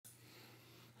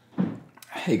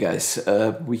Hey guys,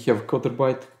 we have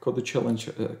Coderbyte, code challenge,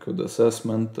 code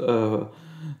assessment,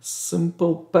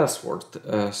 simple password.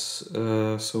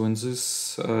 So in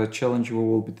this challenge we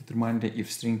will be determining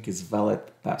if string is valid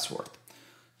password.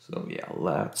 So yeah,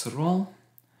 let's roll.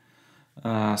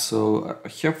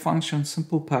 Have function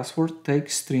simple password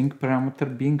takes string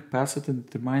parameter being passed and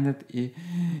determined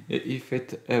if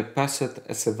it passed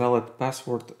as a valid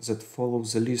password that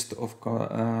follows the list of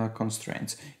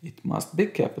constraints. It must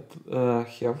be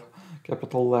have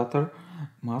capital letter,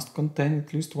 must contain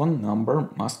at least one number,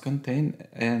 must contain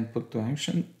an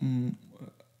punctuation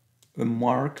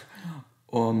mark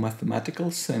or mathematical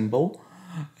symbol.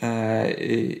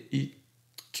 It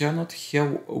cannot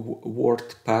have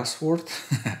word password.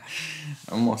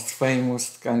 Most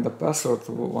famous kind of password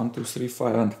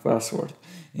 1235 and password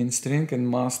in string, and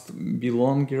must be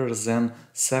longer than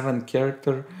 7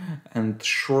 characters and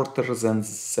shorter than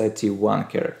 31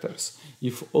 characters.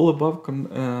 If all above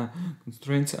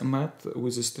constraints are met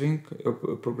with a string, a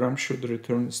program should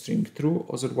return string true,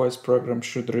 otherwise program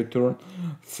should return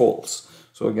false.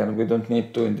 So again, we don't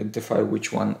need to identify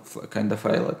which one kind of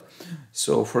failed.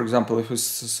 So for example, if we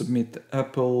submit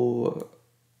Apple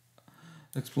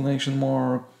explanation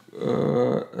mark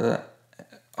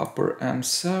upper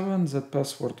M7, the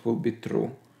password will be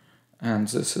true. And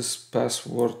this is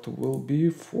password will be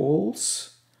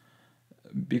false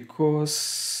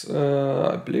because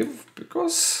I believe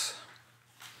because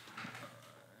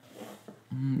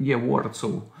word.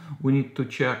 So we need to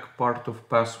check part of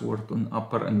password on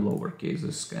upper and lower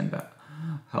cases, kinda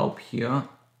help here.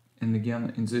 And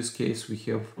again, in this case, we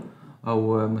have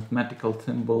our mathematical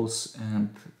symbols and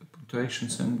punctuation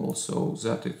symbols, so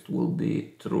that it will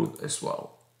be true as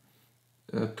well.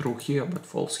 True here, but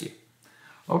false here.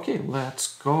 Okay,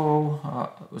 let's go.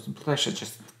 With pleasure,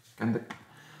 just kind of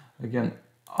again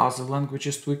other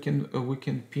languages we can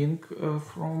ping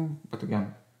from, but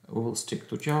again we will stick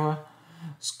to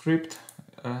JavaScript.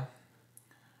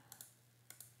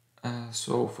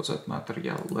 So for that matter,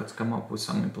 yeah, let's come up with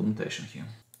some implementation here.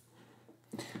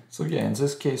 So yeah, in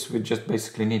this case we just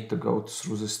basically need to go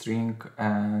through the string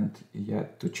and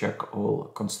to check all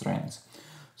constraints.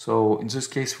 So in this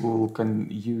case we can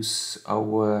use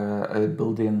our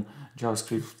built-in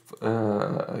JavaScript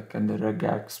kind of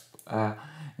regex.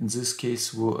 In this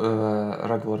case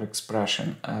regular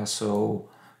expression. So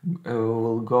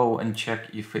we'll go and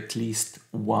check if at least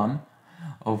one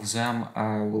of them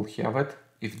will have it.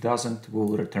 If doesn't,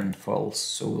 we'll return false.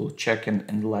 So we'll check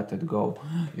and let it go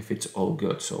if it's all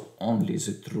good. So only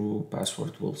the true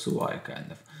password will survive,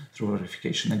 kind of through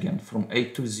verification again from A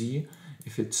to Z.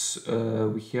 If it's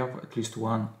we have at least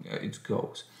one, it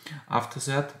goes. After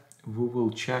that, we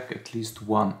will check at least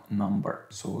one number.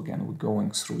 So again, we're going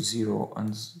through 0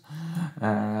 and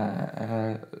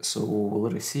so we'll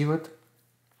receive it.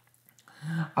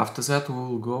 After that,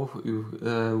 we'll go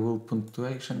with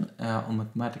punctuation on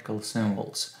mathematical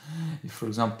symbols. If, for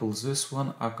example, this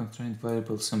one are constrained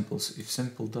variable symbols. If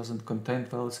symbol doesn't contain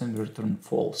valid symbol, return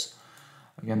false.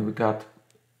 Again, we got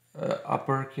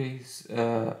uppercase,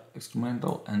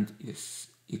 excremental, and is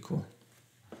equal.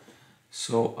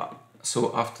 So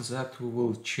after that, we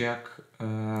will check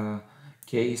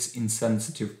case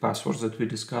insensitive passwords that we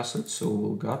discussed. So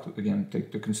we'll got again take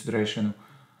into consideration.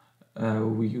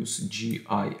 We use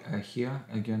GI here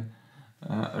again,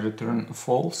 return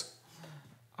false.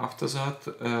 After that,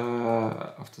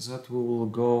 we will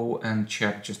go and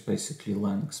check just basically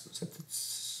length. That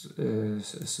it's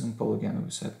simple. Again,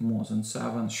 we said more than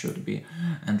 7 should be,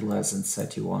 and less than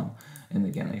 31. And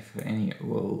again, if any,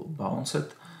 we'll bounce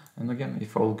it. And again,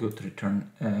 if all good, return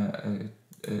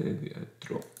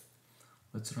true.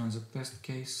 Let's run the test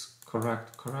case.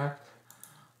 Correct.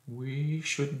 We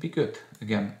should be good.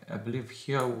 Again, I believe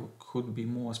here could be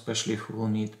more, especially if we will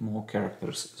need more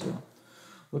characters. So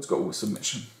let's go with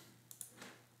submission.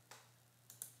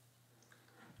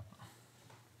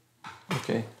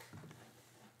 Okay.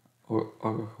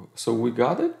 So we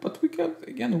got it, but we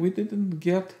didn't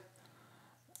get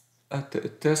a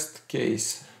test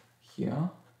case here.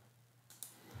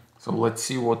 So let's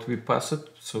see what we passed.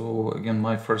 So again,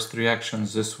 my first reaction,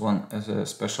 this one as a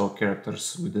special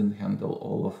characters, we didn't handle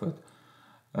all of it.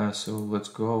 So let's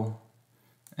go.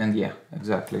 And yeah,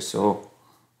 exactly. So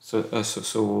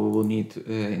we'll need,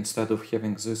 instead of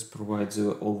having this, provide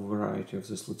the all variety of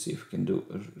this. Let's see if we can do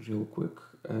a real quick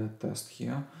test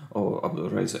here, or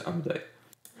raise the update.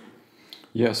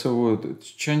 Yeah, so we'll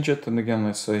change it, and again,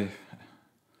 let's say,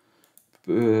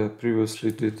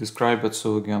 previously described it.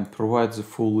 So again, provide the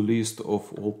full list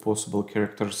of all possible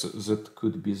characters that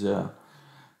could be there.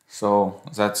 So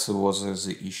that was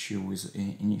the issue with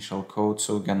initial code.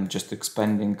 So again, just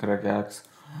expanding regex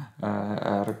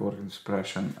regular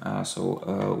expression.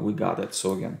 So we got it.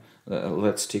 So again,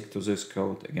 let's stick to this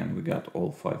code. Again, we got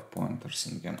all 5 pointers,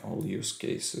 and again, all use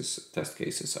cases, test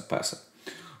cases are passed.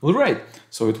 All right,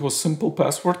 so it was simple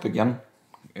password. Again,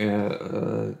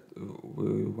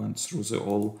 we went through the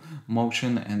whole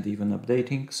motion and even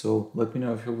updating. So let me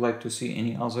know if you'd like to see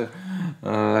any other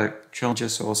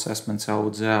challenges or assessments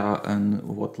out there, and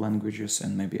what languages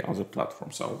and maybe other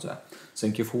platforms out there.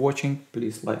 Thank you for watching.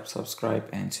 Please like, subscribe,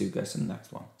 and see you guys in the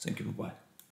next one. Thank you. Bye.